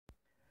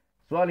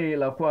Swali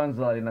la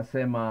kwanza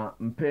linasema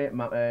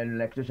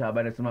la kichwa cha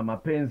habari linasema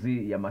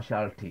mapenzi ya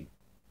masharti.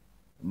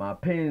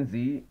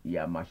 Mapenzi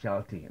ya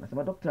masharti.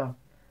 Nasema dokta,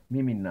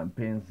 mimi nina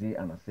mpenzi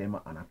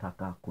anasema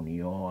anataka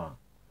kunioa.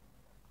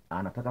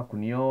 Anataka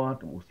kunioa,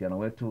 uhusiano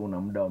wetu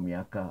una muda wa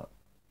miaka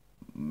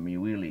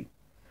miwili.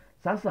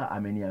 Sasa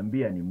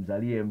ameniambia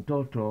nimzalie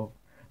mtoto,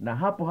 na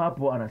hapo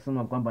hapo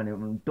anasema kwamba ni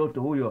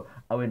mtoto huyo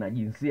awe na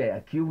jinsia ya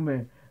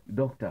kiume.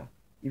 Dokta,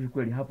 hivi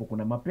kweli hapo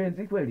kuna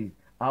mapenzi kweli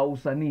au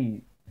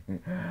usanii?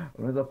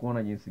 Unaweza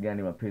kuona jinsi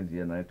gani mapenzi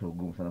yanaleta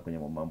ugumu sana kwenye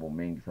mambo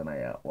mengi sana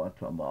ya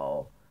watu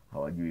ambao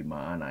hawajui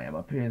maana ya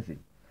mapenzi.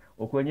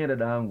 Ukwenye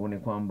dada yangu ni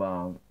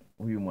kwamba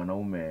huyu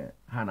mwanaume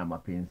hana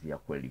mapenzi ya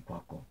kweli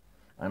kwako.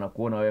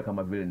 Anakuona wewe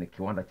kama vile ni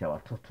kiwanda cha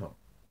watoto.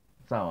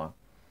 Sawa?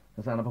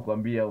 Sasa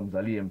anapokuambia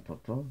umzalie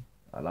mtoto,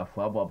 alafu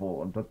hapo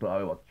hapo mtoto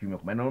awe wa kiume.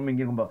 Kwa maana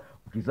mengine kwamba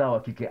ukizaa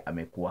wa kike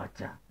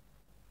amekuacha.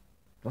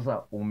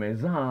 Sasa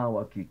umezaa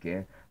wa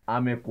kike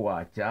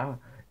amekuacha,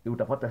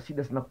 utapata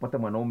shida sana kupata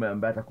mwanaume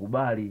ambaye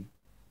atakubali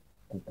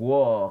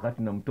kukuoa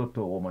wakati na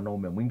mtoto wa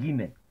mwanaume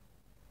mwingine.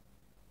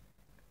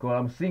 Kwa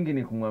la msingi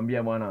ni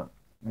kumwambia bwana,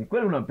 ni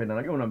kweli unampenda,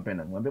 najua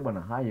unampenda. Mwambie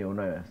bwana, haya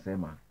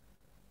unayoyasema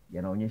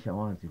yanaonyesha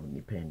wazi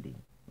hunipendi.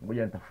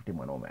 Ngoja nitafute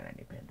mwanaume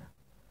ananipenda.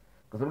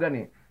 Kwa sababu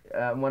gani?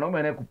 Mwanaume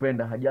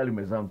anayekupenda hajali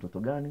umezaa mtoto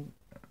gani.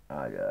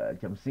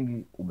 Cha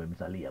msingi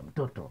umemzalia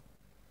mtoto.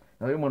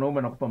 Na huyo mwanaume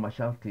anakupa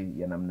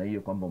masharti ya namna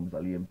hiyo kwamba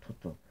umzalie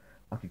mtoto.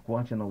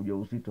 Akikuacha na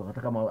ujauzito,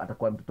 hata kama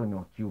atakuwa mtoto ni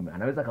wa kiume,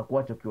 anaweza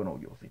akakuacha ukiwa na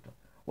ujauzito.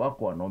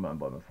 Wako wanaume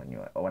ambao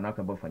wamefanywa,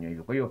 wanawake ambao wamefanywa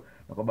hivyo. Kwa hiyo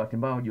na kwa bahati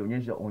mbaya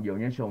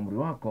hujaonyesha umri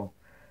wako,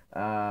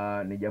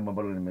 ni jambo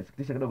ambalo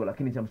limesikitisha kidogo,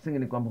 lakini cha msingi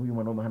ni kwamba huyu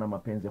mwanaume hana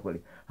mapenzi ya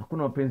kweli.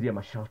 Hakuna mapenzi ya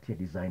masharti ya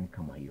design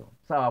kama hiyo.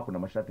 Sawa, kuna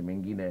masharti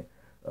mengine,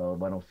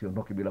 bwana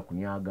usiondoke bila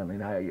kuniaga,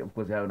 na of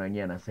course hayo na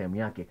yenyewe na sehemu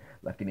yake,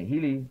 lakini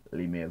hili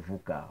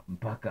limevuka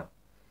mpaka.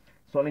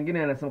 Swali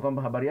lingine anasema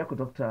kwamba habari yako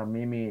dokta,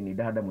 mimi ni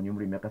dada mwenye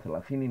umri miaka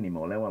 30,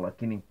 nimeolewa,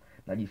 lakini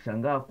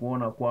najishangaa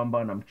kuona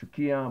kwamba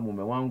namchukia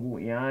mume wangu,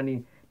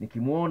 yaani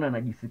nikimuona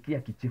najisikia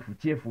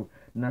kichefuchefu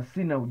na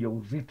sina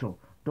ujauzito.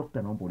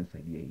 Dokta, naomba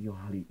unisaidie, hiyo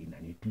hali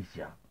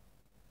inanitisha.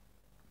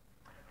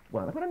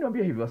 Bwana, napenda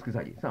niwaambie hivi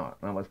wasikilizaji. Sawa,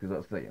 na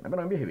wasikilizaji, napenda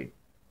niwaambie hivi.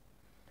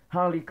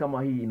 Hali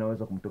kama hii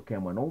inaweza kumtokea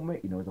mwanaume,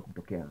 inaweza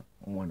kumtokea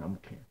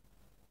mwanamke.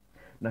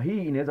 Na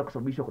hii inaweza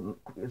kusababishwa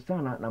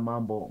sana na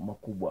mambo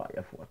makubwa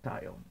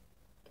yafuatayo.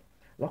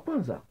 La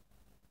kwanza,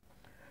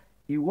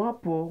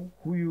 iwapo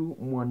huyu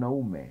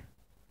mwanaume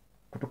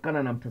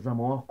kutokana na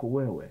mtazamo wako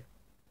wewe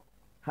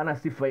hana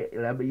sifa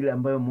ile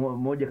ambayo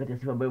moja kati ya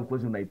sifa ambayo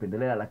kweli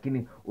unaipendelea,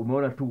 lakini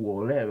umeona tu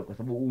uolewe kwa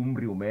sababu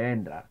umri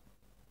umeenda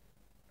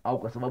au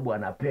kwa sababu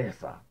ana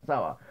pesa,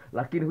 sawa.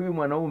 Lakini huyu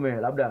mwanaume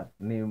labda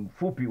ni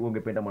mfupi,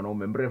 ungependa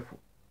mwanaume mrefu.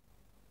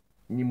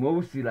 Ni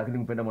mweusi lakini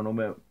ungependa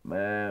mwanaume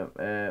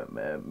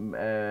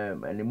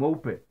ni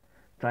mweupe.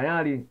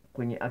 Tayari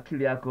kwenye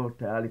akili yako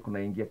tayari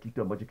kunaingia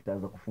kitu ambacho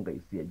kitaanza kufunga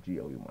hisia juu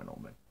ya huyu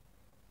mwanaume.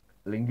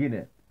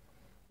 Lingine,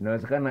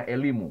 inawezekana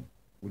elimu,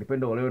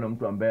 ulipenda olewe na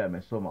mtu ambaye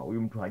amesoma,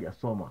 huyu mtu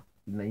hajasoma,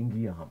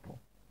 inaingia hapo.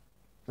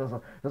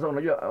 Sasa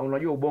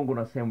unajua ubongo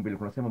na sehemu mbili,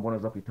 kuna sehemu ambayo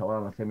unaweza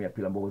kuitawala na sehemu ya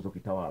pili ambayo huwezi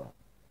kuitawala.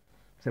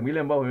 Sehemu ile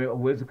ambayo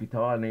huwezi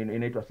kuitawala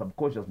inaitwa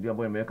subconscious, ndio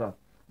ambayo imeweka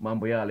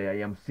mambo yale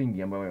ya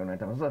msingi ambayo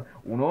unataka. Sasa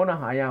unaona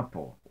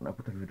hayapo,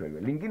 unakuta vitu hivyo.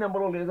 Lingine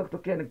ambalo linaweza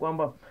kutokea ni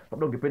kwamba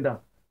labda ungependa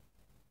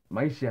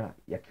maisha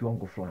ya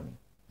kiwango fulani,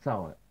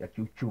 sawa, ya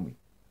kiuchumi.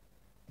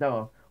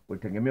 Sawa,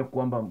 ulitegemea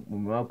kwamba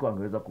mume wako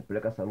angeweza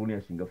kupeleka saluni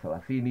ya shilingi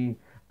 30,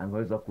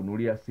 angeweza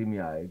kununulia simu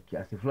ya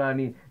kiasi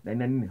fulani na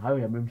nini, hayo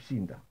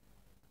yamemshinda.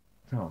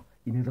 Sawa,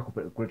 inaweza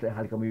kuleta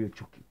hali kama hiyo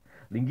chuki.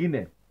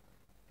 Lingine,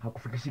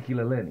 hakufikishi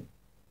kileleni.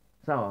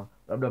 Sawa,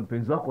 labda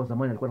mpenzi wako wa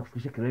zamani alikuwa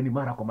anakufikisha kileleni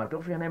mara kwa mara.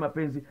 Kufanya naye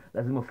mapenzi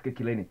lazima ufike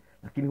kileleni,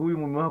 lakini huyu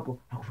mume wako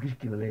hakufikishi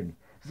kileleni.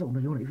 Sasa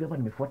unajiona hivi, hapa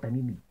nimefuata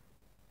nini?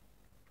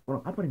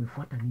 Hapa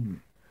nimefuata nini?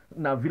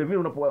 Na vile vile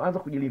unapoanza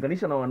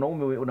kujilinganisha na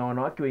wanaume na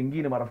wanawake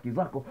wengine, marafiki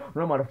zako,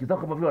 unaona marafiki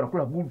zako kama vile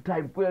wanakula good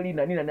time kweli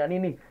na nini na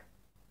nini.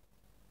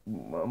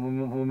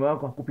 Mume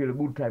wako hakupi ile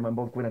good time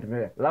ambayo ulikuwa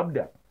unatembea.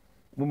 Labda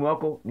mume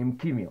wako ni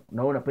mkimya,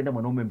 na wewe unapenda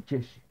mwanaume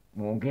mcheshi,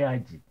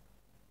 muongeaji.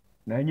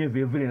 Na yenyewe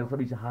vile vile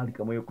inasababisha hali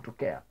kama hiyo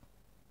kutokea.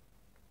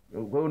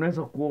 Kwa hiyo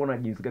unaweza kuona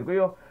jinsi gani. Kwa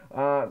hiyo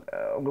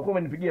ungekuwa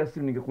umenipigia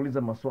simu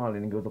ningekuuliza maswali,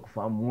 ningeweza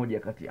kufahamu moja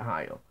kati ya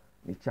hayo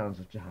ni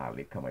chanzo cha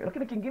hali kama hiyo.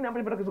 Lakini kingine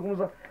ambacho nataka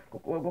kuzungumza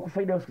kwa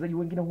faida ya wasikilizaji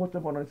wengine wote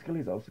ambao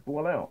wananisikiliza usiku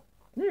wa leo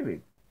ni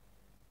hivi.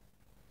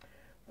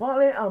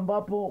 Pale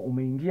ambapo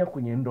umeingia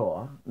kwenye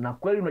ndoa na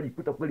kweli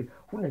unajikuta kweli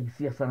huna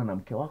hisia sana na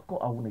mke wako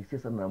au huna hisia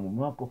sana na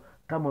mume wako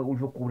kama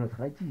ulivyokuwa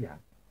unatarajia,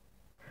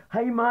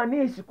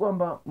 haimaanishi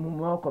kwamba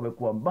mume wako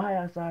amekuwa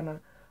mbaya sana,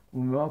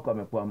 mume wako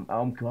amekuwa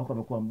au mke wako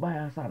amekuwa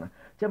mbaya sana.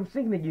 Cha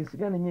msingi ni jinsi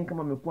gani nyinyi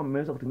kama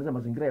mmeweza kutengeneza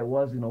mazingira ya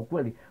wazi na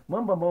ukweli.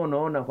 Mambo ambayo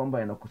unaona kwamba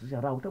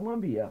yanakosesha raha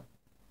utamwambia.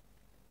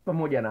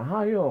 Pamoja na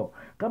hayo,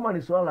 kama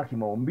ni swala la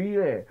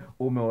kimaumbile,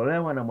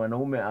 umeolewa na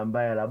mwanaume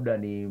ambaye labda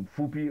ni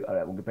mfupi,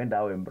 ungependa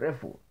awe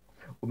mrefu,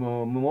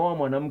 umeoa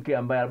mwanamke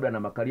ambaye labda ana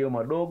makalio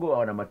madogo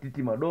au ana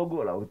matiti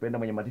madogo, au ukipenda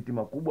mwenye matiti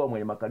makubwa,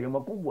 mwenye makalio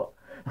makubwa,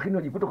 lakini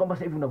unajikuta kwamba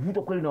sasa hivi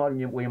unavutwa kweli na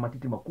wale wenye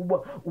matiti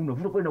makubwa,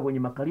 unavutwa kweli na wenye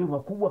makalio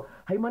makubwa,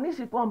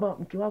 haimaanishi kwamba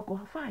mke wako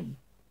hafai.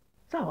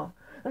 Sawa?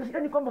 Na shida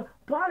ni kwamba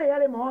pale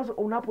yale mawazo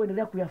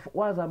unapoendelea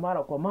kuyawaza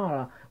mara kwa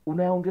mara,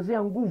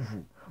 unayaongezea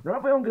nguvu.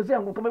 Unapoyaongezea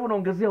nguvu, kama hivyo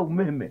unaongezea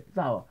umeme,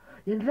 sawa?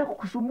 Yaendelea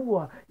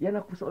kukusumbua,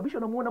 yanakusababisha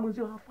unamuona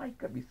mwenzio hafai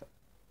kabisa.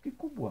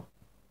 Kikubwa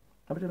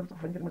ambacho kinaweza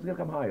kufanyika katika mazingira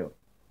kama hayo,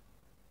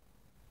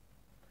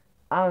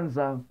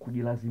 anza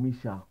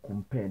kujilazimisha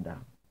kumpenda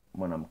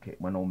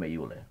mwanaume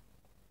yule.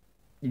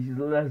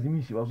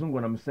 Jilazimishi. Wazungu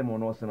wana msemo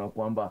unaosema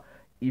kwamba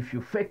if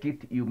you fake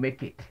it you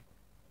make it,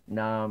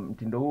 na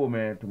mtindo huo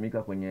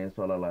umetumika kwenye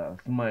swala la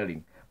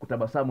smiling.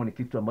 Kutabasamu ni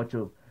kitu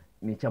ambacho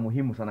ni cha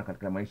muhimu sana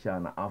katika maisha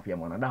na afya ya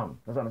mwanadamu.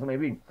 Sasa anasema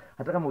hivi,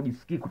 hata kama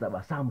ujisikii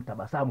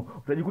tabasamu,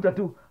 utajikuta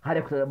tu hali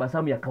ya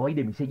kutabasamu ya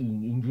kawaida imeshaji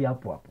ingia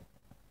hapo hapo.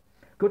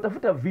 Kwa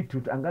utafuta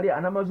vitu, angalia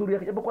ana mazuri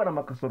yake, japokuwa ana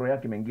makasoro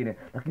yake mengine,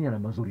 lakini ana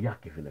mazuri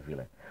yake vile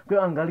vile. Kwa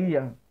hiyo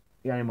angalia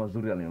yale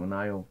mazuri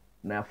alionayo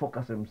na ya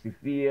focus,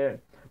 msifie,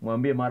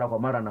 mwambie mara kwa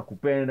mara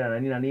nakupenda na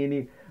nini na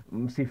nini,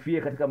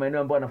 msifie katika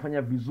maeneo ambayo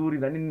anafanya vizuri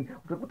na nini,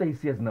 utakuta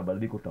hisia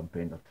zinabadilika,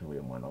 utampenda tu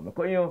huyo mwanaume.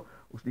 Kwa hiyo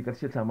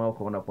usijikatishe tamaa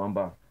ukaona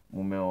kwamba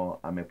mumeo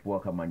amekuwa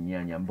kama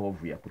nyanya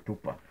mbovu ya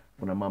kutupa.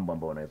 Kuna mambo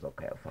ambayo unaweza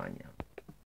ukayafanya.